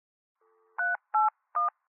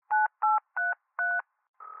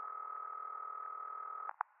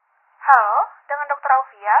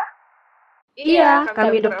Alfia? Iya,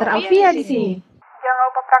 kami Dokter Alfia di sini. Jangan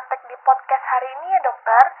lupa praktek di podcast hari ini ya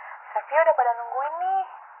dokter. Sevia udah pada nungguin nih.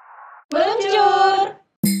 Meluncur!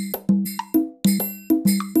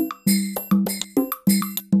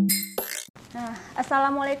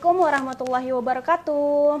 Assalamualaikum warahmatullahi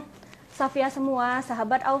wabarakatuh. Safia semua,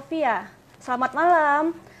 sahabat Alfia. Selamat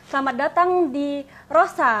malam. Selamat datang di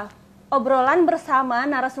Rosa, obrolan bersama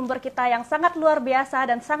narasumber kita yang sangat luar biasa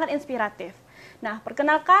dan sangat inspiratif. Nah,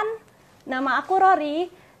 perkenalkan, nama aku Rory.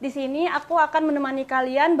 Di sini aku akan menemani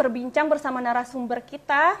kalian berbincang bersama narasumber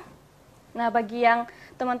kita. Nah, bagi yang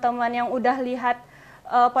teman-teman yang udah lihat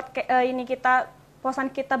posan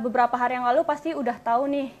kita beberapa hari yang lalu pasti udah tahu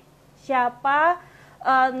nih siapa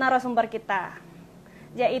narasumber kita,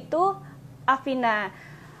 yaitu Afina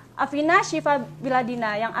Syifa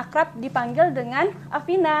Biladina yang akrab dipanggil dengan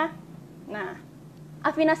Afina. Nah,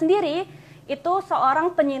 Afina sendiri itu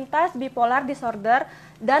seorang penyintas bipolar disorder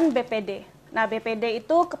dan BPD. Nah, BPD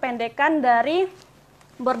itu kependekan dari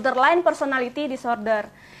borderline personality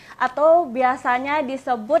disorder atau biasanya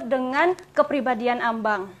disebut dengan kepribadian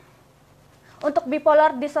ambang. Untuk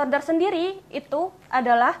bipolar disorder sendiri itu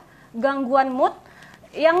adalah gangguan mood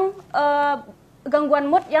yang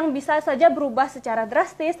bisa saja berubah secara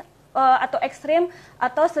drastis atau ekstrim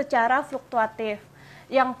atau secara fluktuatif.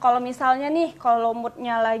 Yang kalau misalnya nih, kalau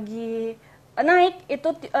moodnya lagi naik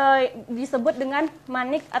itu disebut dengan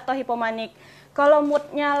manik atau hipomanik. Kalau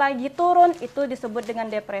moodnya lagi turun itu disebut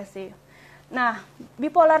dengan depresi. Nah,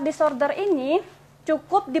 bipolar disorder ini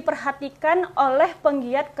cukup diperhatikan oleh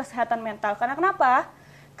penggiat kesehatan mental. Karena kenapa?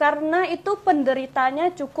 Karena itu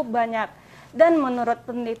penderitanya cukup banyak. Dan menurut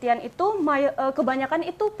penelitian itu kebanyakan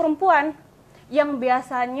itu perempuan yang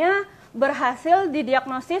biasanya berhasil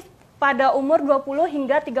didiagnosis pada umur 20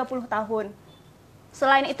 hingga 30 tahun.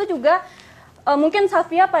 Selain itu juga mungkin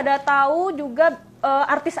Safia pada tahu juga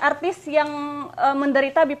artis-artis yang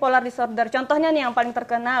menderita bipolar disorder. Contohnya nih yang paling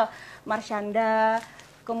terkenal Marshanda.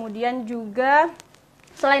 Kemudian juga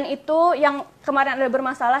selain itu yang kemarin ada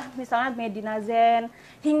bermasalah misalnya Medina Zen,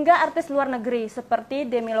 hingga artis luar negeri seperti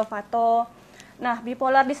Demi Lovato. Nah,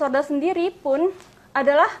 bipolar disorder sendiri pun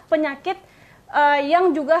adalah penyakit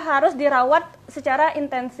yang juga harus dirawat secara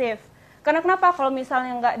intensif. Karena kenapa? Kalau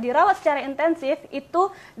misalnya nggak dirawat secara intensif,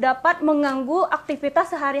 itu dapat mengganggu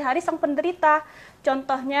aktivitas sehari-hari sang penderita.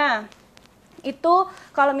 Contohnya, itu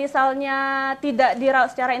kalau misalnya tidak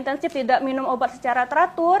dirawat secara intensif, tidak minum obat secara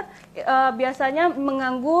teratur, biasanya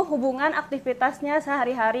mengganggu hubungan aktivitasnya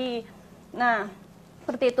sehari-hari. Nah,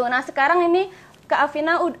 seperti itu. Nah, sekarang ini Kak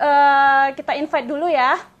Afina kita invite dulu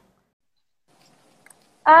ya.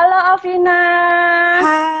 Halo Afina.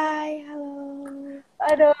 Hai, halo.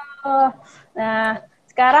 Aduh. Nah,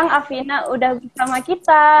 sekarang Afina udah bersama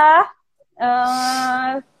kita.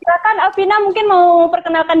 Silakan Afina mungkin mau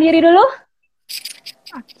perkenalkan diri dulu.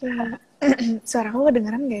 Oke. Suara aku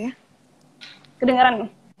kedengeran nggak ya?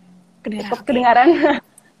 Kedengaran. Kedengeran. Cukup kedengaran.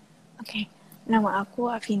 Oke. Nama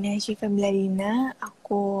aku Afina Syifa Biladina.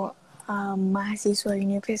 Aku mahasiswa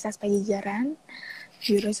Universitas Pajajaran.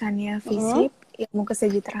 Jurusannya FISIP, Ilmu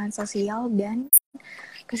Kesejahteraan Sosial, dan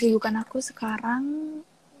kesibukan aku sekarang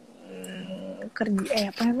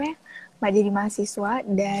nggak jadi mahasiswa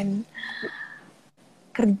dan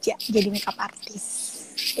kerja jadi makeup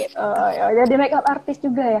artist. Gitu. Jadi makeup artist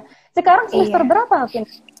juga ya. Sekarang semester berapa, Afina?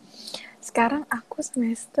 Sekarang aku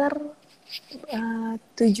semester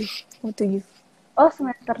 7. Oh,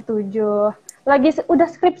 semester 7. Udah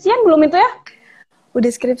skripsian belum itu ya?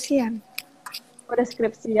 Udah skripsian. Udah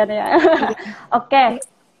skripsian ya. Oke.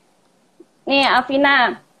 Nih,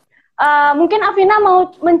 Afina. Mungkin Afina mau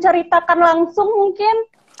menceritakan langsung mungkin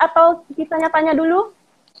atau ditanya-tanya dulu?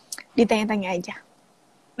 Ditanya-tanya aja.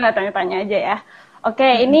 Nah, tanya-tanya aja ya.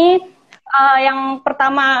 Oke, ini yang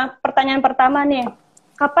pertanyaan pertama nih.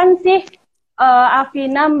 Kapan sih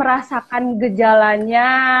Afina merasakan gejalanya?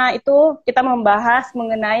 Itu kita membahas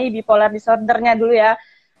mengenai bipolar disordernya dulu ya.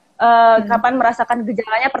 Kapan merasakan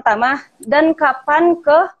gejalanya pertama dan kapan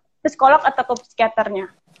ke psikolog atau ke psikiaternya?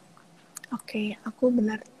 Oke,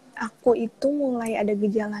 aku itu mulai ada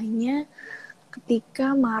gejalanya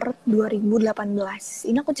ketika Maret 2018.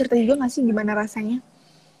 Ini aku cerita juga nggak sih gimana rasanya?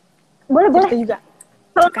 Boleh. Cerita juga.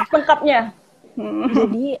 Lengkapnya.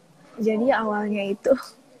 Jadi awalnya itu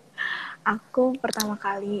aku pertama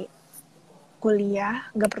kali kuliah,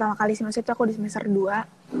 nggak pertama kali sih, maksudnya aku di semester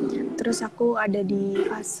 2. Terus aku ada di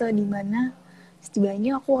fase dimana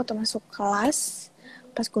setibanya aku waktu masuk kelas,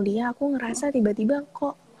 pas kuliah aku ngerasa tiba-tiba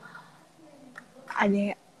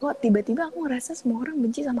tiba-tiba aku ngerasa semua orang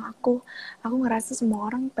benci sama aku. Aku ngerasa semua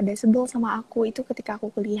orang pada sebel sama aku. Itu ketika aku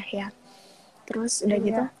kuliah ya. Terus udah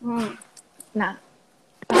gitu. Nah,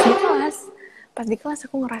 pas di kelas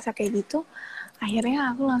aku ngerasa kayak gitu,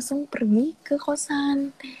 akhirnya aku langsung pergi ke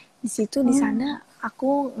kosan. Di situ di sana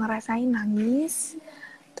aku ngerasain nangis,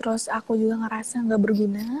 terus aku juga ngerasa nggak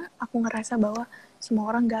berguna, aku ngerasa bahwa semua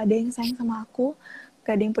orang nggak ada yang sayang sama aku,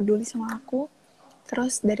 nggak ada yang peduli sama aku.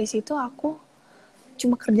 Terus dari situ aku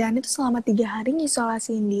cuma kerjaan itu selama 3 hari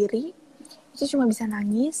ngisolasiin diri, itu cuma bisa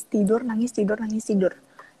nangis tidur,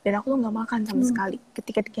 dan aku tuh nggak makan sama sekali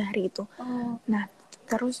ketika 3 hari itu. Nah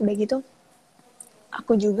terus udah gitu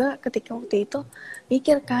aku juga ketika waktu itu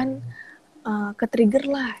mikir kan, ke-trigger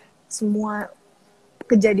lah semua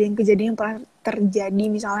kejadian-kejadian yang pernah terjadi.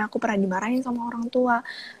 Misalnya aku pernah dimarahin sama orang tua,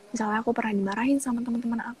 misalnya aku pernah dimarahin sama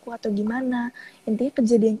teman-teman aku atau gimana. Intinya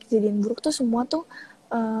kejadian-kejadian buruk tuh semua tuh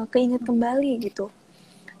keinget kembali gitu.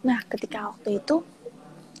 Nah ketika waktu itu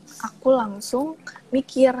aku langsung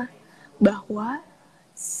mikir bahwa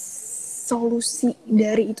solusi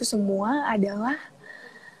dari itu semua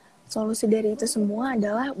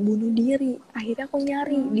adalah bunuh diri. Akhirnya aku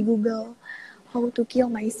nyari di Google, how to kill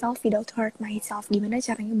myself without hurt myself. Gimana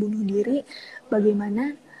caranya bunuh diri,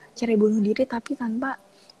 bagaimana cara bunuh diri tapi tanpa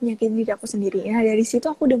menyakiti diri aku sendiri. Nah dari situ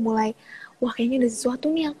aku udah mulai, wah kayaknya ada sesuatu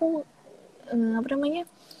nih, aku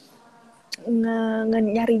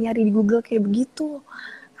nyari-nyari di Google kayak begitu.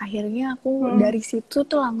 Akhirnya aku dari situ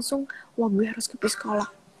tuh langsung, wah gue harus ke psikolog.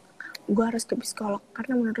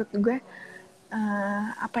 Karena menurut gue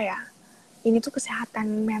ini tuh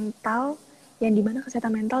kesehatan mental, yang dimana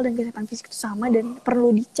kesehatan mental dan kesehatan fisik itu sama dan perlu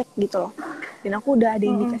dicek gitu loh. Dan aku udah ada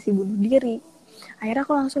indikasi bunuh diri. Akhirnya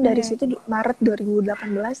aku langsung dari situ di Maret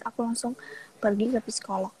 2018 aku langsung pergi ke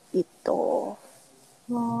psikolog gitu.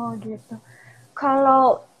 Oh gitu.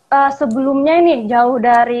 Kalau sebelumnya ini jauh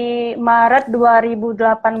dari Maret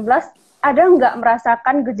 2018, ada nggak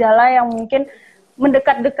merasakan gejala yang mungkin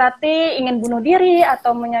mendekat-dekati ingin bunuh diri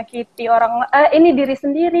atau menyakiti diri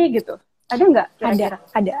sendiri gitu? Ada nggak kira-kira?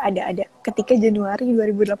 Ada. Ketika Januari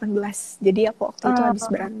 2018. Jadi aku waktu itu habis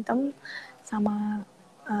berantem sama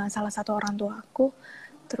salah satu orang tua aku.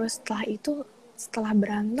 Terus setelah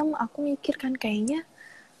berantem aku mikir kan kayaknya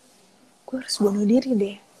gue harus bunuh diri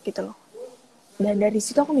deh gitu loh. Dan dari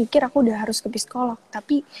situ aku mikir aku udah harus ke psikolog.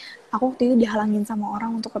 Tapi aku waktu itu dihalangin sama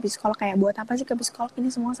orang untuk ke psikolog. Kayak buat apa sih ke psikolog, ini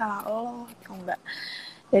semua salah lo atau enggak.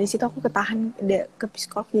 Dari situ aku ketahan ke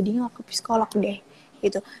psikolog, jadinya aku ke psikolog deh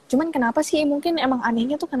gitu. Cuman kenapa sih, mungkin emang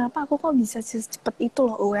anehnya tuh kenapa aku kok bisa secepat itu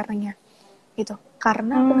loh aware-nya gitu.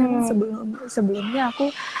 Karena aku memang sebelumnya aku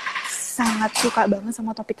sangat suka banget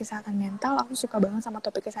sama topik kesehatan mental.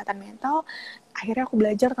 Akhirnya aku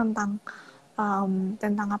belajar tentang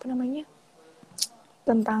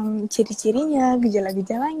tentang ciri-cirinya,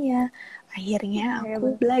 gejala-gejalanya. Akhirnya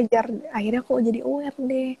aku belajar, akhirnya aku jadi aware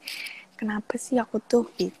deh. Kenapa sih aku tuh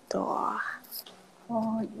gitu.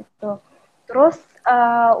 Oh gitu. Terus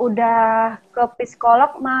udah ke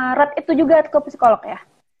psikolog Maret itu juga ke psikolog ya?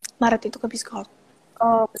 Maret itu ke psikolog.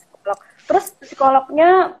 Oh, psikolog. Terus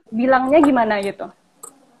psikolognya bilangnya gimana gitu?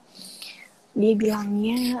 Dia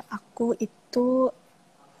bilangnya aku itu,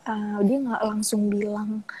 dia nggak langsung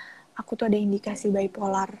bilang aku tuh ada indikasi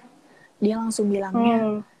bipolar. Dia langsung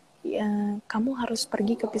bilangnya, kamu harus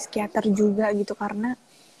pergi ke psikiater juga gitu, karena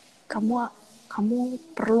kamu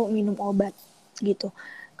perlu minum obat gitu.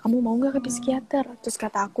 Kamu mau nggak ke psikiater? Terus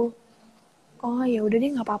kata aku, oh ya udah deh,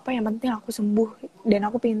 nggak apa-apa, yang penting aku sembuh dan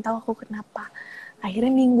aku pengen tahu aku kenapa. Akhirnya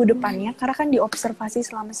minggu depannya, karena kan diobservasi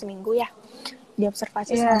selama seminggu ya,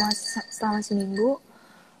 selama seminggu.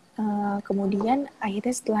 Kemudian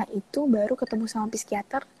akhirnya setelah itu baru ketemu sama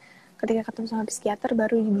psikiater. Ketika ketemu sama psikiater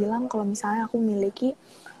baru dibilang kalau misalnya aku memiliki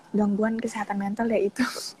gangguan kesehatan mental, yaitu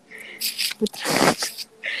Putra.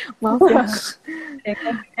 Maaf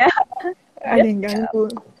ya. Ada yang ganggu.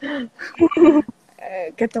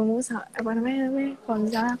 Ketemu kalau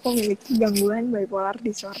misalnya aku memiliki gangguan bipolar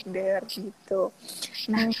disorder gitu.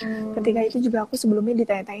 Nah ketika itu juga aku sebelumnya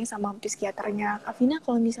ditanya-tanya sama psikiaternya, Afina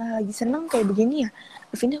kalau misalnya lagi seneng kayak begini ya,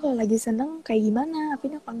 Afina kalau lagi seneng kayak gimana,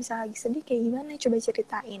 Afina kalau misalnya lagi sedih kayak gimana, coba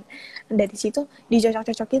ceritain. Dan dari situ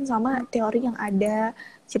dicocok-cocokin sama teori yang ada,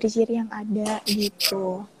 ciri-ciri yang ada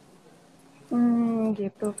gitu.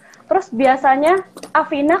 Gitu. Terus biasanya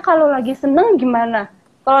Afina kalau lagi seneng gimana?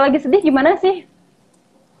 Kalau lagi sedih gimana sih?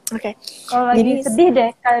 Oke. Kalau lagi sedih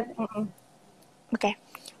deh. Oke.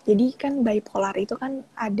 Jadi kan bipolar itu kan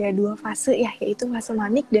ada 2 fase ya, yaitu fase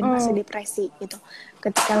manik dan fase depresi gitu.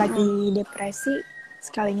 Ketika lagi depresi,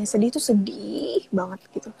 sekalinya sedih tuh sedih banget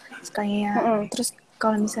gitu. Terus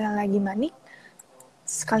kalau misalnya lagi manik,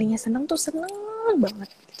 sekalinya seneng tuh seneng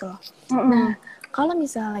banget gitu loh. Nah, kalau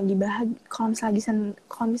misalnya lagi kalau misalnya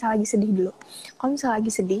lagi sedih dulu. Kalau misalnya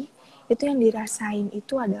lagi sedih, itu yang dirasain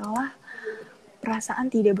itu adalah perasaan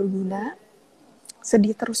tidak berguna,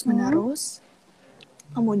 sedih terus-menerus,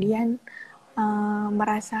 kemudian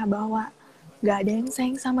merasa bahwa gak ada yang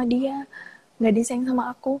sayang sama dia, gak ada yang sayang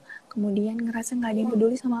sama aku, kemudian ngerasa gak ada yang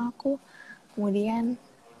peduli sama aku, kemudian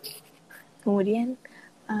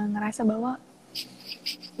ngerasa bahwa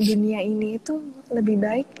dunia ini itu lebih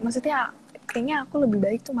baik, maksudnya kayaknya aku lebih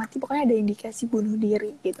baik tuh mati, pokoknya ada indikasi bunuh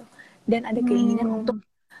diri gitu, dan ada keinginan untuk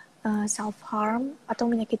self harm atau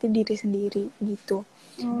menyakiti diri sendiri gitu.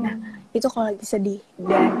 Nah itu kalau lagi sedih,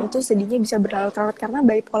 dan itu sedihnya bisa berlarut-larut karena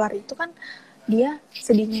bipolar itu kan dia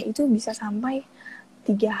sedihnya itu bisa sampai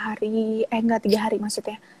 3 hari, enggak 3 hari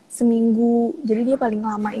maksudnya, seminggu. Jadi dia paling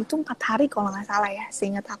lama itu 4 hari kalau nggak salah ya,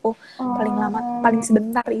 seingat aku. Paling lama, paling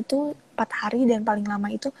sebentar itu 4 hari, dan paling lama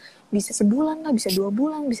itu bisa sebulan lah, bisa 2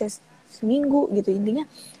 bulan, bisa seminggu gitu. Intinya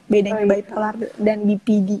bedanya bipolar dan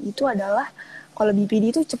BPD itu adalah, kalau BPD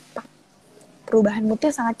itu cepat, perubahan moodnya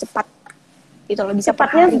sangat cepat gitu loh, bisa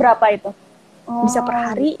Cepatnya per hari, berapa itu? bisa per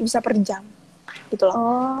hari, bisa per jam gitu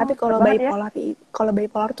loh. Tapi kalau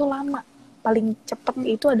bipolar tuh lama, paling cepet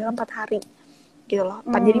itu adalah 4 hari gitu loh.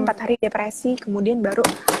 Jadi 4 hari depresi, kemudian baru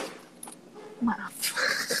maaf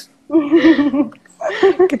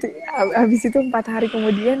gitu. Habis itu 4 hari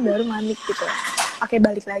kemudian baru manik gitu. Oke,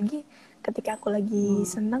 balik lagi, ketika aku lagi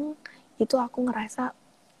seneng itu aku ngerasa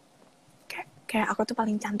kayak aku tuh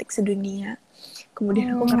paling cantik sedunia.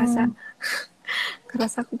 Kemudian aku ngerasa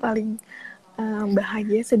aku paling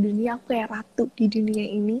bahagia sedunia, aku kayak ratu di dunia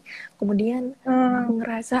ini. Kemudian aku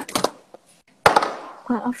ngerasa,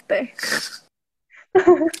 maaf teh,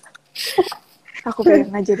 aku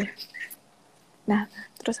pegang aja deh. Nah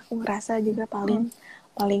terus aku ngerasa juga paling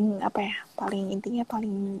apa ya, paling intinya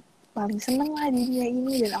paling seneng lah di dunia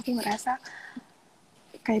ini, dan aku ngerasa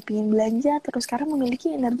kayak pingin belanja terus karena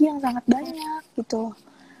memiliki energi yang sangat banyak gitu loh.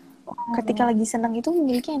 Ketika lagi seneng itu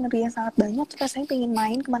memiliki energi yang sangat banyak, terus rasanya pengen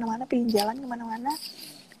main kemana-mana, pengen jalan kemana-mana,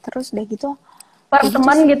 terus udah gitu Bareng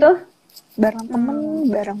teman gitu? Bareng temen,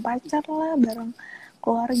 bareng pacar lah, bareng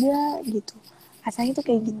keluarga gitu. Rasanya tuh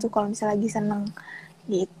kayak gitu kalau misalnya lagi seneng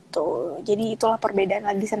gitu. Jadi itulah perbedaan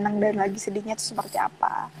lagi seneng dan lagi sedihnya tuh seperti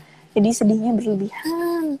apa. Jadi sedihnya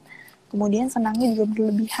berlebihan, kemudian senangnya juga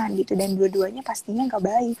berlebihan gitu, dan dua-duanya pastinya gak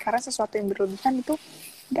baik karena sesuatu yang berlebihan itu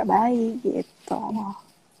gak baik gitu.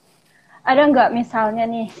 Ada nggak misalnya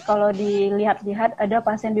nih, kalau dilihat-lihat ada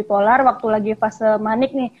pasien bipolar waktu lagi fase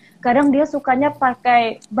manik nih, kadang dia sukanya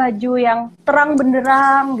pakai baju yang terang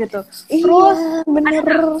benderang gitu. Terus bener.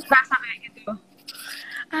 ada rasa kayak gitu?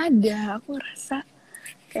 Ada, aku ngerasa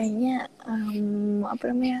kayaknya apa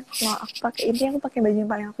namanya, kalau aku pakai ini, aku pakai baju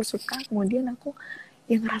yang paling aku suka, kemudian aku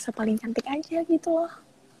yang ngerasa paling cantik aja gitu loh.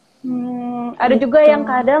 Ada gitu. juga yang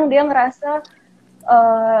kadang dia ngerasa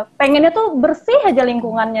pengennya tuh bersih aja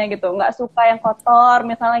lingkungannya gitu, nggak suka yang kotor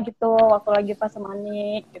misalnya gitu waktu lagi fase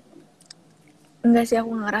manik gitu. Enggak sih,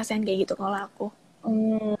 aku nggak ngerasain kayak gitu kalau aku.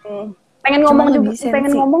 Pengen ngomong juga,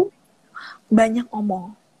 pengen ngomong banyak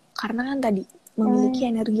ngomong karena kan tadi memiliki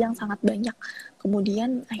energi yang sangat banyak,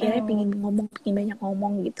 kemudian akhirnya pengen banyak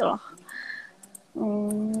ngomong gitu loh.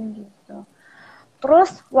 Gitu.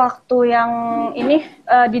 Terus waktu yang ini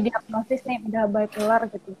didiagnosis nih udah bipolar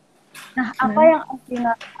gitu. Nah, apa yang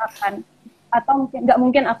Alvina rasakan? Atau mungkin nggak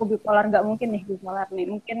mungkin aku bipolar, nggak mungkin nih bipolar nih,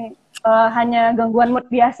 mungkin hanya gangguan mood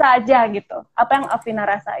biasa aja gitu. Apa yang Alvina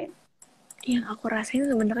rasain? Yang aku rasain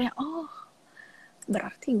sebenarnya,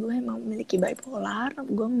 berarti gue emang memiliki bipolar,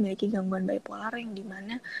 gue memiliki gangguan bipolar yang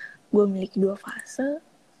dimana gue memiliki 2 fase.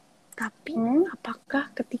 Tapi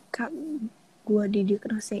apakah ketika gue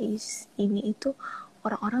didiagnosis ini itu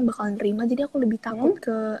orang-orang bakalan terima? Jadi aku lebih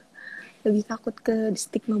takut ke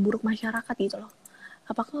stigma buruk masyarakat gitu loh.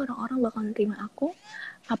 Apakah orang-orang bakal terima aku?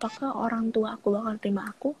 Apakah orang tua aku bakal terima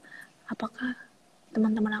aku? Apakah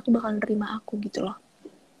teman-teman aku bakal terima aku gitu loh.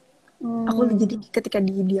 Aku jadi ketika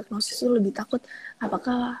didiagnosis tuh lebih takut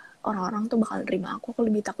apakah orang-orang tuh bakal terima aku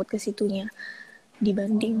lebih takut ke situnya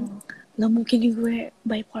dibanding nggak mungkin nih gue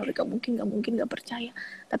bipolar, gak mungkin gak percaya.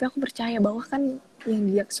 Tapi aku percaya bahwa kan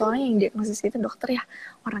soalnya yang diagnosis itu dokter ya,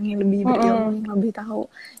 orang yang lebih berilmu, yang lebih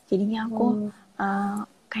tahu. Jadinya aku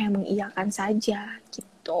kayak mengiyakan saja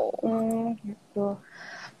gitu. Gitu.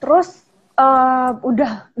 Terus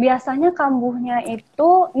udah biasanya kambuhnya itu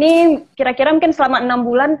nih kira-kira mungkin selama 6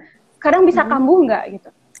 bulan kadang bisa kambuh nggak gitu?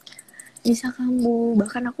 Bisa kambuh,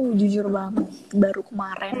 bahkan aku jujur banget baru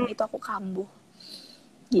kemarin itu aku kambuh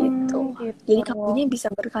gitu. Jadi kambuhnya bisa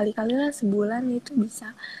berkali-kali lah, sebulan itu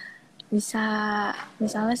bisa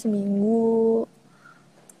misalnya seminggu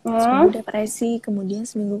depresi, kemudian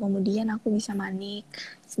seminggu kemudian aku bisa manik,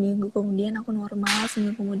 seminggu kemudian aku normal,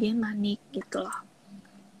 seminggu kemudian manik gitu loh.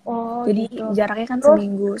 Oh Jadi gitu. jaraknya kan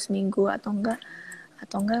Terus, seminggu atau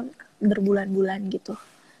enggak berbulan-bulan gitu.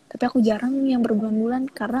 Tapi aku jarang yang berbulan-bulan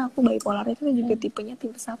karena aku bipolar itu juga tipenya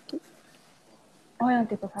tipe 1. oh yang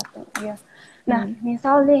tipe 1, iya. Nah,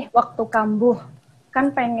 misal nih waktu kambuh,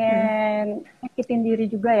 kan pengen nyakitin diri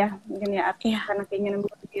juga ya, mungkin ya, Iya. karena keinginan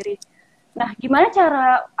bunuh diri. Nah, gimana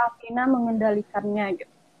cara Afina mengendalikannya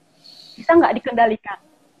gitu? Bisa nggak dikendalikan?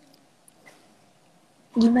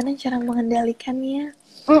 Gimana cara mengendalikannya?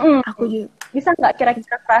 Mm-mm. Aku juga Bisa nggak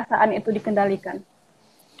kira-kira perasaan itu dikendalikan?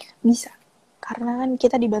 bisa. Karena kan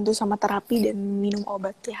kita dibantu sama terapi dan minum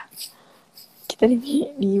obat ya. Kita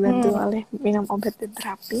dibantu oleh minum obat dan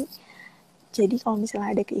terapi. Jadi kalau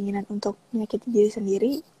misalnya ada keinginan untuk menyakiti diri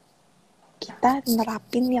sendiri, kita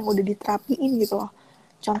nerapin yang udah diterapiin gitu loh.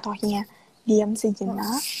 Contohnya, diam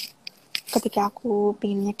sejenak. Ketika aku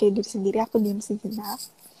pengen menyakiti diri sendiri, aku diam sejenak.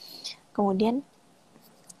 Kemudian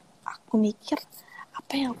aku mikir,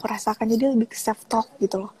 apa yang aku rasakan? Jadi lebih ke self talk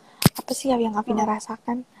gitu loh. Apa sih yang Afina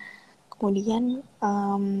rasakan? Kemudian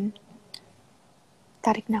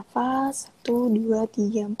tarik nafas 1, 2,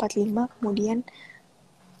 3, 4, 5, kemudian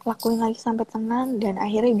lakuin lagi sampai tenang dan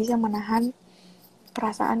akhirnya bisa menahan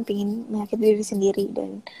perasaan pingin menyakiti diri sendiri.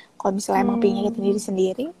 Dan kalau misalnya emang pingin menyakiti diri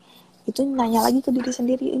sendiri, itu nanya lagi ke diri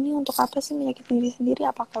sendiri, ini untuk apa sih menyakiti diri sendiri,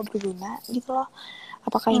 apakah berguna gitu loh,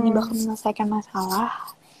 apakah ini bakal menyelesaikan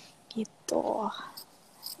masalah gitu.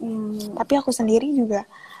 Tapi aku sendiri juga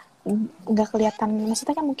nggak kelihatan,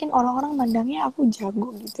 maksudnya kan mungkin orang-orang mandangnya aku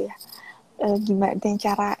jago gitu ya, gimana dan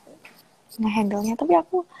cara ngehandle-nya, tapi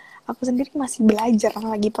aku sendiri masih belajar,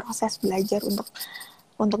 lagi proses belajar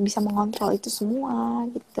untuk bisa mengontrol itu semua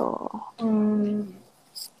gitu.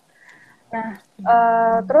 Nah,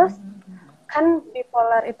 terus kan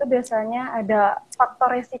bipolar itu biasanya ada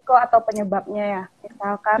faktor risiko atau penyebabnya ya.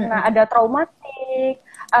 Misal karena ada traumatik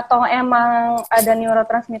atau emang ada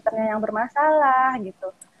neurotransmitternya yang bermasalah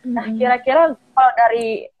gitu. Nah, kira-kira kalau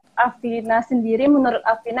dari Afina sendiri, menurut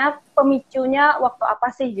Afina pemicunya waktu apa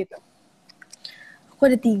sih gitu? Aku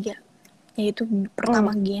ada 3, yaitu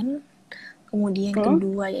pertama gen, kemudian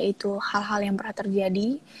kedua yaitu hal-hal yang pernah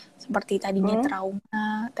terjadi seperti tadinya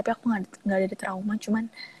trauma, tapi aku nggak ada trauma, cuman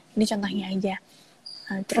ini contohnya aja.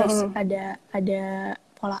 Terus ada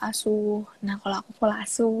pola asuh. Nah, kalau aku pola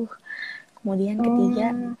asuh. Kemudian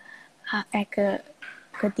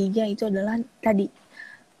ketiga itu adalah tadi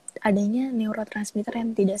adanya neurotransmitter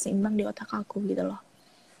yang tidak seimbang di otak aku gitu loh.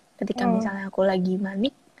 Ketika misalnya aku lagi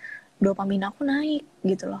manik, dopamin aku naik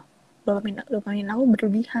gitu loh. Dopamin aku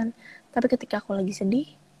berlebihan. Tapi ketika aku lagi sedih,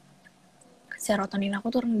 serotonin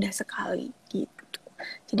aku tuh rendah sekali gitu.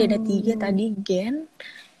 Jadi ada 3 tadi, gen.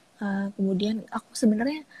 Kemudian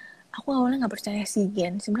aku awalnya nggak percaya si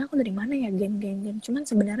gen. Sebenarnya aku dari mana ya gen. Cuman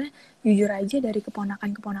sebenarnya jujur aja dari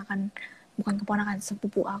bukan keponakan,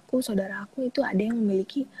 sepupu aku, saudara aku itu ada yang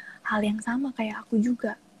memiliki hal yang sama kayak aku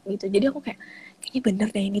juga gitu. Jadi aku kayaknya bener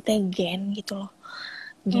deh ini teh gen gitu loh.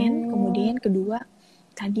 Gen. Kemudian kedua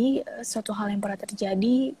tadi suatu hal yang pernah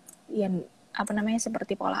terjadi, yang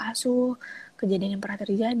seperti pola asuh, kejadian yang pernah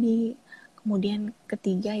terjadi. Kemudian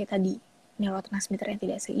ketiga ya tadi neurotransmitter yang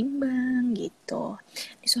tidak seimbang gitu.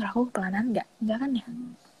 Ini suara aku kepelanan nggak kan ya?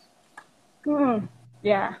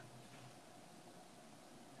 Ya.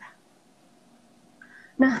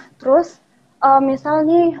 Nah, terus misal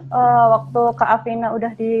nih waktu Kak Afina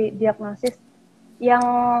udah didiagnosis, yang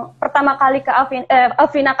pertama kali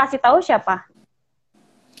Afina kasih tahu siapa?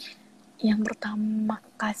 Yang pertama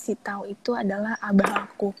kasih tahu itu adalah abah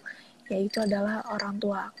aku, yaitu adalah orang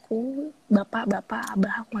tua aku, bapak,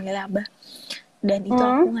 abah, aku manggilnya abah. Dan itu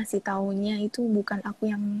aku ngasih taunya itu bukan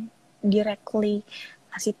aku yang directly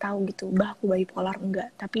ngasih tahu gitu, bah aku bipolar,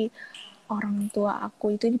 enggak. Tapi orang tua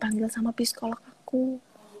aku itu dipanggil sama psikolog aku.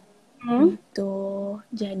 Gitu.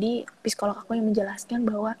 Jadi psikolog aku yang menjelaskan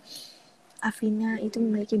bahwa Afina itu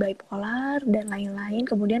memiliki bipolar dan lain-lain.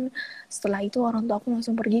 Kemudian setelah itu orang tua aku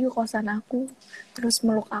langsung pergi ke kosan aku, terus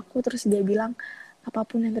meluk aku, terus dia bilang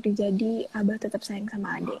apapun yang terjadi abah tetap sayang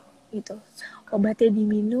sama adik gitu. Obatnya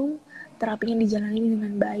diminum, terapinya dijalani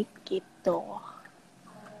dengan baik gitu.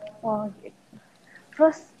 Oh gitu.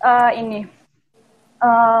 Terus ini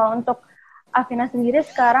untuk Afina sendiri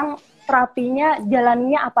sekarang terapinya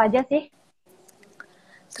jalannya apa aja sih?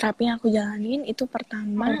 Terapi yang aku jalanin itu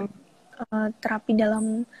pertama terapi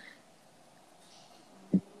dalam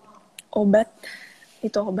obat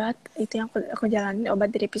itu yang aku jalanin,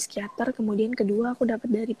 obat dari psikiater. Kemudian kedua aku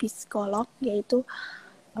dapat dari psikolog, yaitu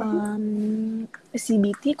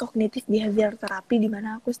CBT, Cognitive Behavior Therapy, di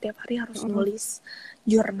mana aku setiap hari harus nulis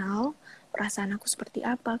jurnal perasaan aku seperti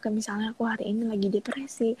apa. Misalnya aku hari ini lagi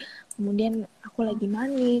depresi, kemudian aku lagi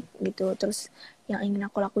manik gitu, terus yang ingin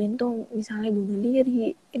aku lakuin tuh misalnya bunuh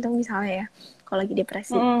diri, itu misalnya ya kalau lagi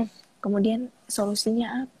depresi. Kemudian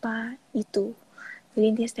solusinya apa itu,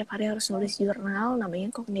 jadi dia setiap hari harus nulis jurnal, namanya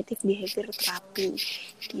cognitive behavior therapy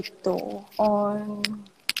gitu. Oh,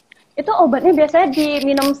 itu obatnya biasanya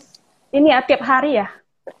diminum ini ya tiap hari ya?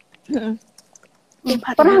 Tiap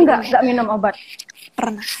hari Pernah minum. nggak minum obat?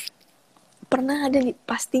 Pernah ada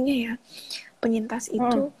pastinya ya, penyintas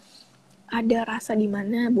itu ada rasa di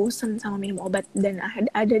mana bosan sama minum obat, dan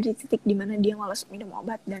ada di titik di mana dia malas minum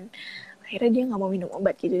obat dan akhirnya dia nggak mau minum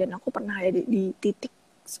obat gitu. Dan aku pernah ada di titik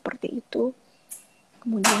seperti itu,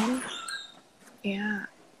 kemudian ya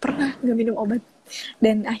pernah nggak minum obat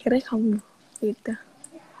dan akhirnya kambuh gitu.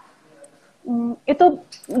 Itu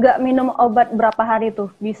nggak minum obat berapa hari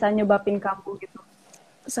tuh bisa nyebabin kambuh gitu?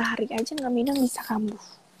 Sehari aja nggak minum bisa kambuh.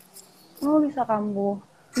 Oh, bisa kambuh.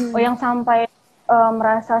 Oh, yang sampai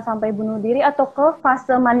merasa sampai bunuh diri atau ke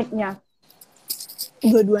fase maniknya?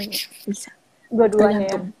 Dua-duanya bisa. Dua-duanya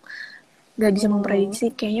ya? Tergantung. Gak bisa memprediksi,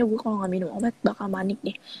 kayaknya gue kalau nggak minum obat bakal manik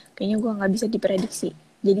deh. Kayaknya gue nggak bisa diprediksi.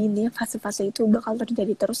 Jadi intinya fase-fase itu bakal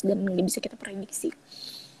terjadi terus dan nggak bisa kita prediksi.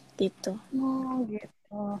 Gitu. Oh,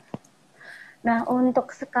 gitu. Nah,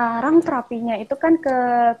 untuk sekarang terapinya itu kan ke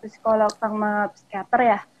psikolog sama psikiater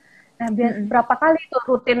ya? Nah, berapa kali itu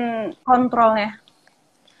rutin kontrolnya?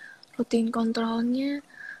 Rutin kontrolnya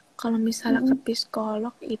kalau misalnya ke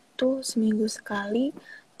psikolog itu seminggu sekali,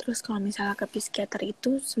 terus kalau misalnya ke psikiater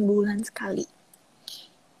itu sebulan sekali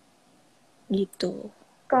gitu.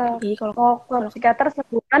 Jadi kalau psikiater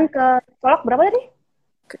sebulan, ke psikolog berapa tadi?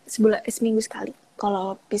 seminggu sekali.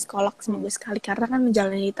 Kalau psikolog seminggu sekali karena kan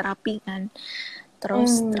menjalani terapi kan,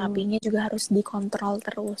 terus terapinya juga harus dikontrol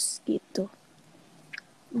terus gitu.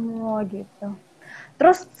 Oh gitu.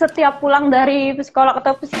 Terus setiap pulang dari psikolog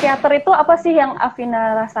atau psikiater itu apa sih yang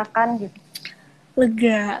Afina rasakan gitu?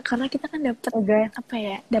 Lega, karena kita kan dapat apa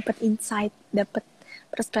ya, dapat insight, dapat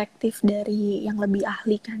perspektif dari yang lebih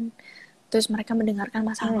ahli kan. Terus mereka mendengarkan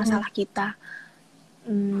masalah-masalah kita.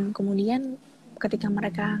 Kemudian ketika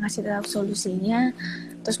mereka ngasih tahu solusinya,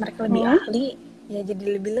 terus mereka lebih ahli, ya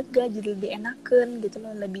jadi lebih lega, jadi lebih enakan gitu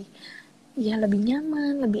loh, lebih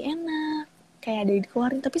nyaman, lebih enak, kayak ada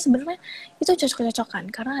dikeluarin. Tapi sebenarnya itu cocok-cocokan,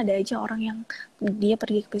 karena ada aja orang yang dia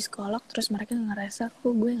pergi ke psikolog terus mereka ngerasa kok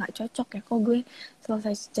gue nggak cocok ya, kok gue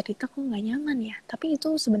selesai cerita kok nggak nyaman ya. Tapi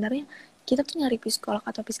itu sebenarnya kita tuh nyari psikolog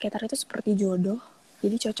atau psikiater itu seperti jodoh,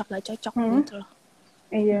 jadi cocok gak cocok gitu loh.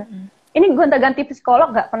 Iya. Ini gonta-ganti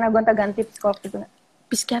psikolog nggak? Pernah gonta-ganti psikolog gitu nggak?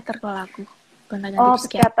 Psikiater kalau aku gonta-ganti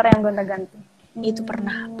psikiater yang gonta-ganti. Itu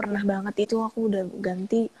pernah banget, itu aku udah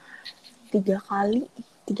ganti 3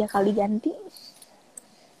 kali ganti.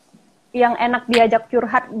 Yang enak diajak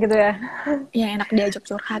curhat gitu ya? Yang enak diajak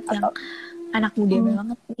curhat, yang anak muda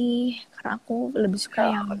banget nih, karena aku lebih suka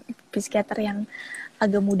yang psikiater yang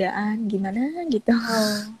agak mudaan gimana gitu.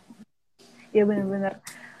 Iya benar-benar.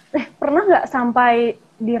 Pernah nggak sampai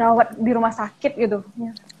dirawat di rumah sakit gitu?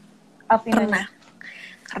 Pernah.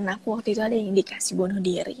 Karena aku waktu itu ada indikasi bunuh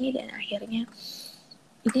diri, dan akhirnya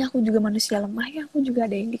ini aku juga manusia lemah ya, aku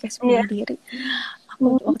juga ada indikasi bunuh diri.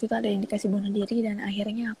 Aku waktu itu ada indikasi bunuh diri dan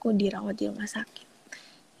akhirnya aku dirawat di rumah sakit.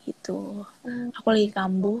 Gitu. Aku lagi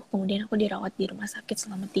kambuh, kemudian aku dirawat di rumah sakit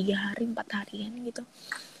selama 3 hari, 4 harian gitu.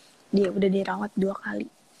 Dia udah dirawat 2 kali.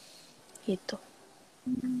 Gitu.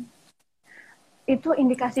 Itu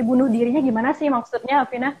indikasi bunuh dirinya gimana sih maksudnya,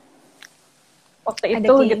 Afina? Waktu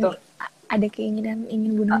itu gitu. Ada keinginan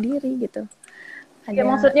ingin bunuh diri gitu. Ya,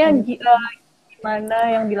 maksudnya gimana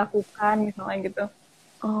yang dilakukan misalnya gitu.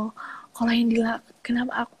 Oh, kalau yang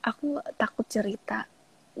kenapa aku takut cerita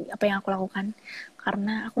apa yang aku lakukan,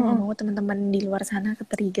 karena aku nggak mau teman-teman di luar sana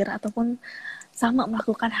ke-trigger ataupun sama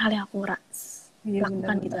melakukan hal yang aku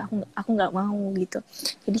lakukan gitu. Aku nggak mau gitu.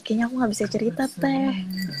 Jadi kayaknya aku nggak bisa cerita teh.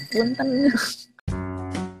 Punten.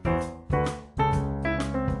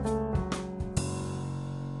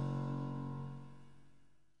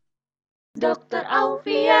 Dokter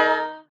Aufia.